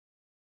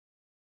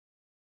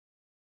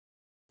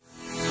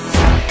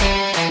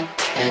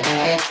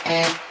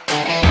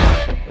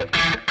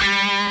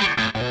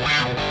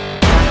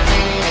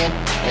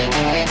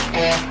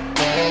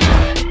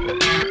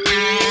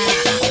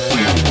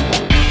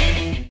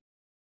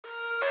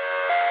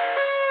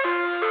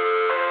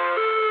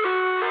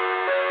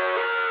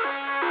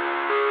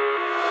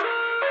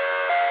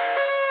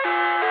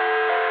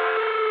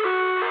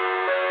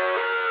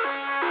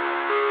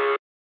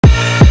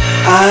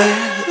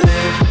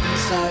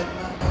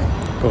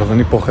טוב, אז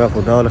אני פה אחרי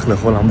עבודה, הולך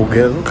לאכול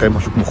המבורגר, אחרי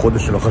משהו כמו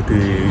חודש שלא אכלתי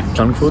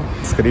ג'אנק פוד,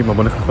 אז קדימה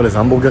בוא נלך לאכול איזה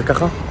המבורגר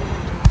ככה.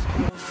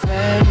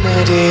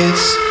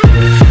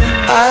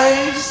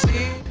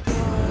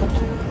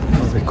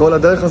 וכל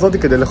הדרך הזאת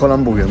כדי לאכול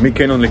המבורגר,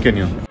 מקניון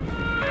לקניון.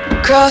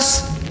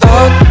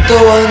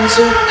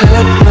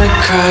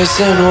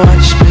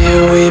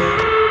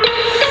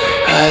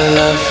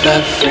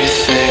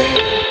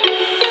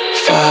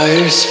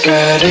 Fire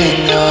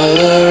spreading all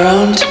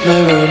around my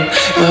room.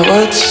 My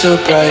world's so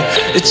bright,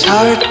 it's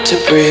hard to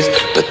breathe,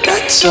 but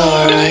that's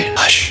alright.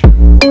 Hush.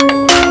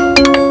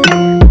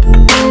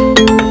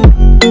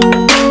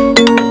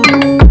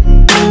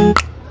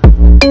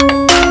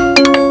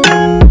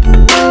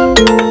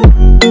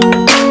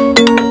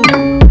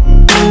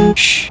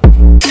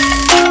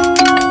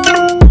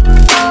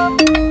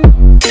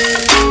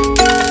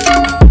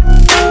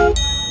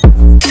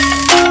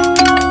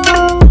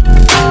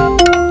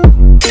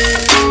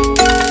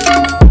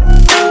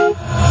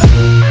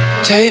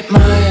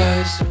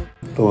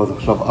 טוב, אז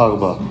עכשיו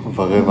 4:15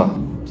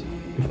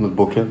 לפנות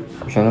בוקר.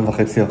 השנה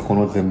וחצי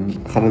האחרונות זה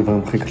אחד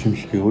הדברים הכי קשים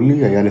שהיו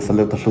לי, היה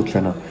לסדר את השעות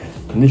שינה.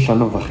 אני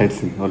שנה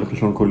וחצי הולך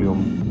לישון כל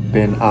יום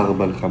בין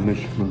 4 ל-5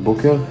 לפנות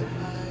בוקר,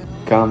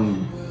 קם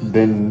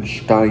בין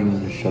 2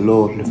 ל-3,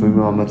 לפעמים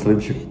מהמצבים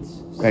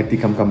שהייתי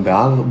קם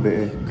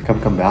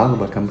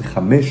ב-4, קם ב-5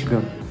 גם.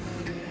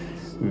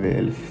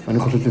 ואני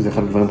חושב שזה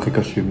אחד הדברים הכי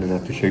קשים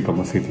לדעתי שאי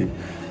פעם עשיתי,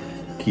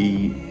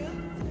 כי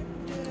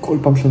כל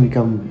פעם שאני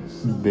קם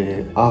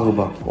ב-4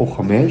 או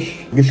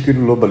 5, מרגיש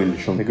כאילו לא בא לי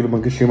לישון. אני כאילו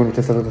מרגיש שאם אני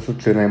רוצה לסדר את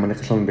השעות שינה, אם אני הולך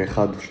לישון ב-1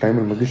 או 2,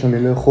 אני מרגיש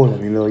שאני לא יכול,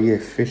 אני לא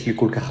עייף, יש לי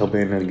כל כך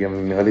הרבה אנרגיה, אבל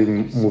נראה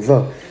לי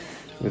מוזר.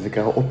 וזה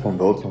קרה עוד פעם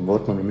ועוד פעם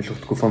ועוד פעם, במשך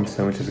תקופה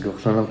מסוימת שזה כבר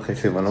שנה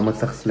וחצי, ואני לא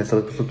מצליח לסדר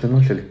את השעות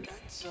שינה שלי.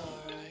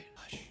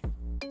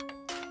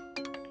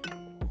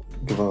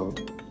 כבר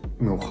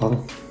מאוחר,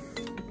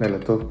 לילה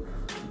טוב.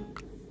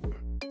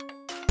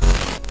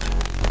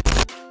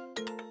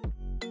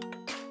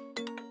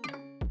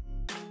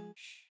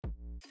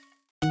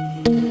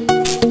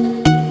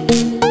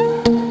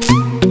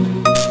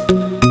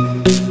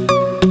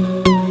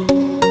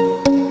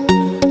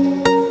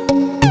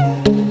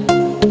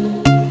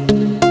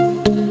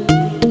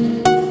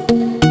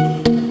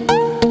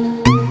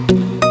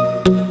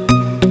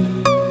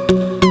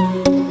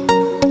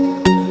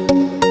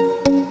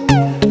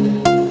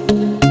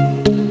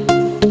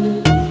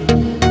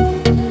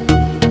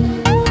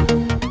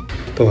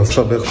 טוב, אז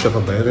עכשיו בערך 7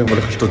 בערב,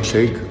 הולך לשתות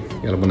שייק,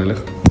 יאללה בוא נלך.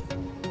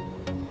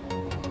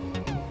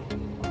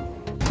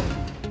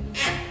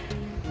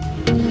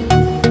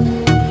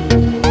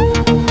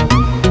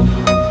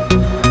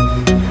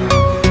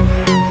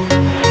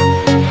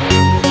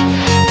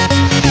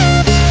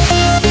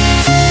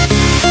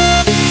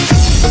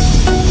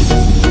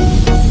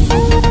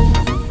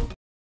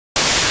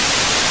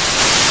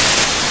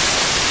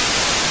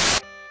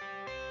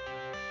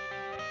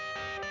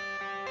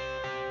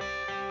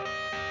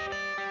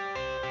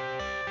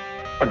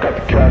 I got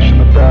the cash in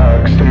the bag,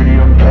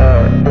 stadium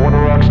packed. Born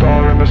a rock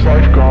star in this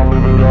life, gonna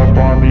live it up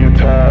on the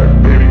attack.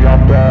 Baby,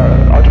 I'm bad,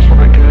 I just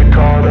wanna get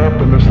caught up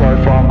in this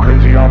life. I'm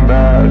crazy, I'm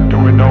mad,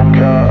 doing no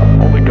cap.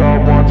 Only God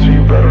wants, so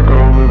you better go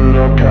live it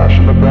up. Cash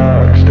in the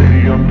bag,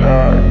 stadium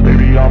packed.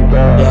 Baby, I'm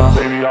bad,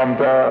 baby, I'm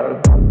bad.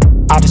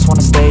 I just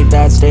wanna stay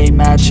bad, stay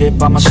mad. Shit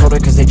on my shoulder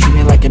cause they treat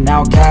me like an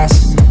outcast.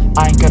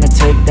 I ain't gonna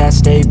take that,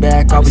 stay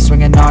back. I'll be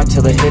swinging hard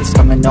till the hits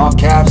come in all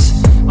caps.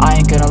 I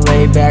ain't gonna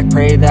lay back,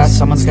 pray that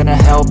someone's gonna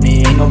help me,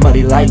 ain't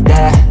nobody like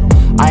that.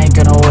 I ain't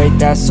gonna wait,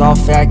 that's all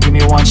fact. Give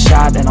me one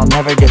shot and I'll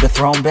never get the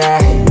throne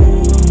back.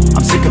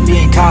 I'm sick of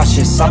being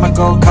cautious, I'ma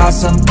go cause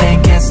something,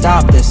 can't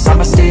stop this.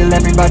 I'ma steal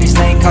everybody's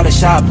lane, call it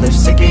shoplift.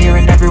 Sick of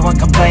hearing everyone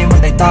complain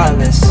when they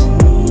thoughtless.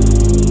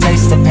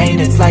 Taste the pain,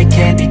 it's like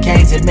candy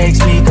canes. It makes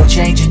me go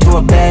change into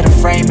a better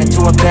frame,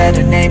 into a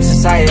better name.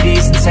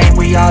 Society's insane,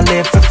 we all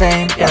live for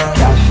fame, yeah.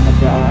 Cash in the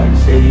bag,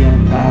 stadium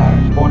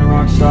packed. Born a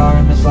rock star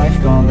in this life,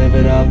 gonna live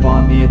it up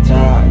on the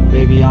attack.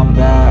 Baby, I'm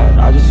bad,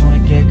 I just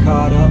wanna get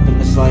caught up in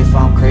this life.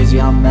 I'm crazy,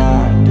 I'm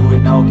mad, do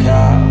it no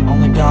cap.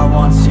 Only God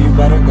wants, so you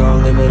better go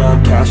live it up.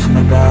 Cash in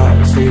the bag,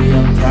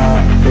 stadium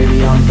packed. Baby,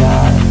 I'm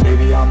bad,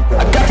 baby, I'm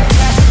bad. I got the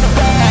cash in the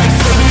bag,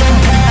 stadium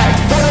packed.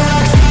 Born a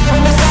rock star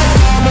in this life,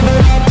 gonna live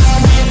it up.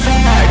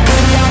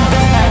 Baby, I'm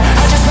bad,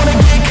 I just wanna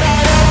get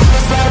caught up in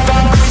this life.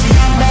 I'm crazy,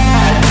 I'm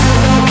mad, do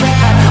it no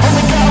cap.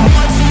 Only God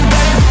wants, so you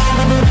better go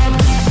live it up.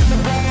 Cash in the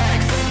bag,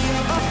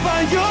 I'll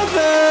find you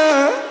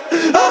there,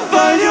 I'll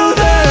find you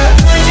there.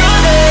 Find you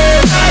there,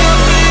 I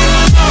don't be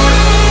alone.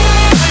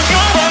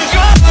 Find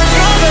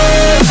you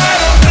there, I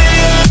don't be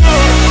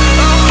alone.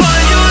 I'll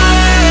find you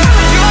there,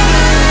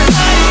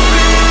 I don't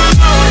be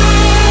alone.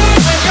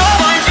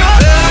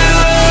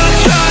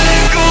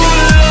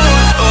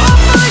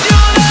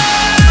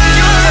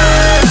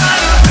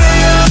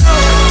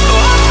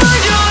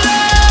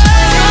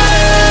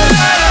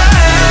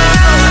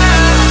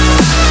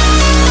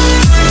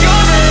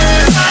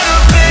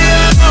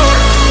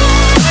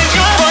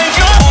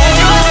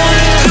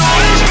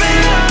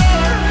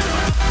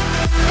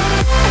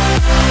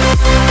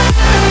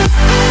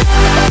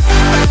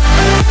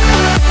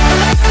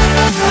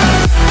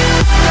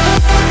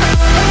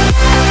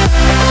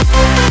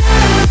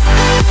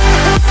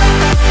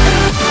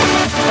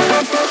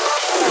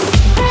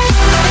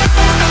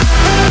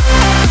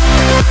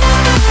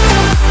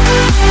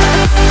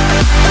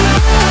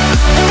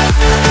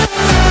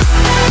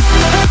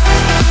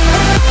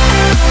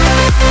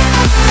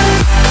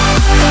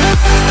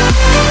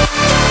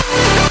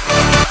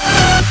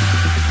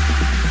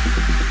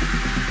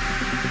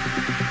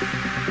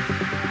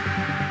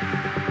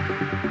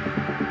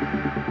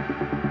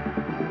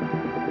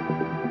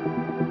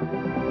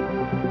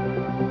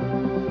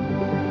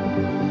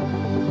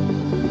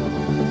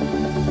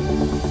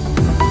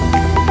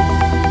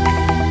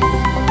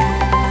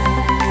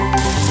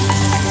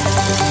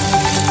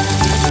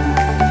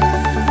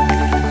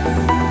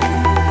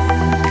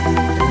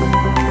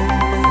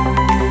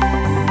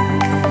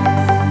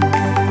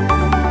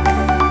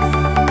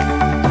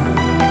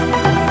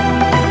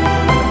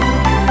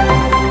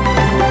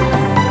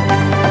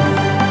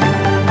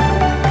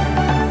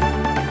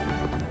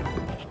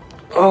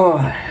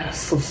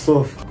 סוף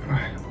סוף.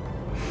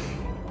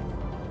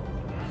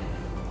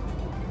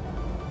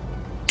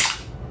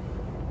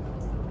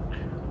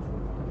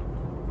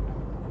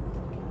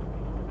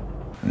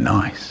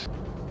 נייס.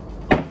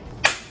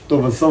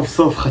 טוב, אז סוף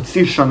סוף,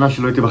 חצי שנה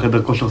שלא הייתי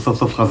בחדר כושר, סוף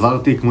סוף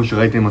חזרתי. כמו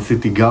שראיתם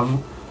עשיתי גב.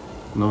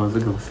 לא, איזה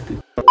גב עשיתי?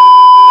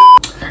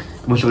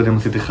 כמו שראיתם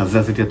עשיתי חזה,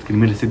 עשיתי יד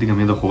קדמית, עשיתי גם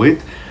יד אחורית.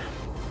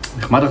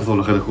 נחמד לחזור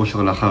לחדר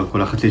כושר לאחר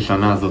כל החצי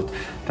שנה הזאת.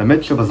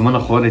 האמת שבזמן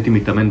האחרון הייתי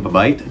מתאמן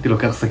בבית, הייתי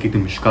לוקח שקית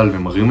עם משקל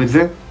ומרים את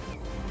זה,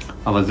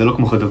 אבל זה לא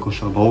כמו חדר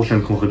כושר, ברור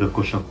שאין כמו חדר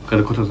כושר.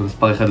 חדר כושר זה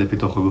מספר אחד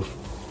לפיתוח הגוף.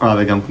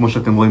 וגם כמו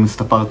שאתם רואים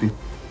הסתפרתי.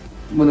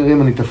 בוא נראה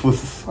אם אני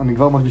תפוס, אני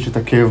כבר מרגיש את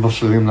הכאב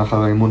בשרירים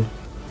לאחר האימון.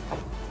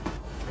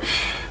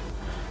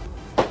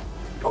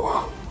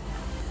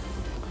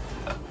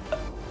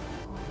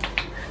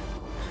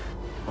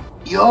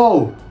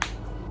 יואו!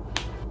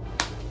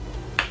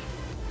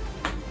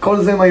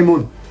 כל זה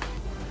מהאימון.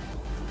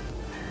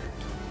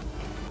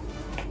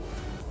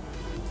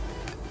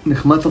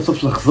 נחמד סוף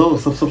סוף לחזור,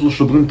 סוף סוף לא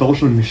שוברים את הראש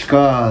של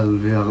משקל,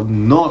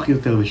 ונוח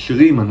יותר,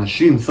 ושירים,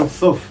 אנשים, סוף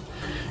סוף.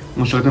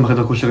 כמו שראיתם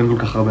בחדר כושר אין כל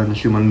כך הרבה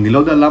אנשים, אני לא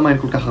יודע למה אין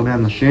כל כך הרבה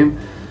אנשים,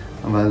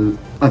 אבל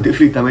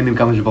עדיף להתאמן עם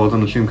כמה שברות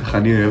אנשים, ככה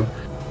אני אוהב.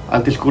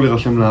 אל תשכחו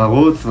להירשם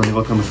לערוץ, ואני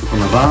רואה אתכם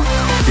בסרטון הבא.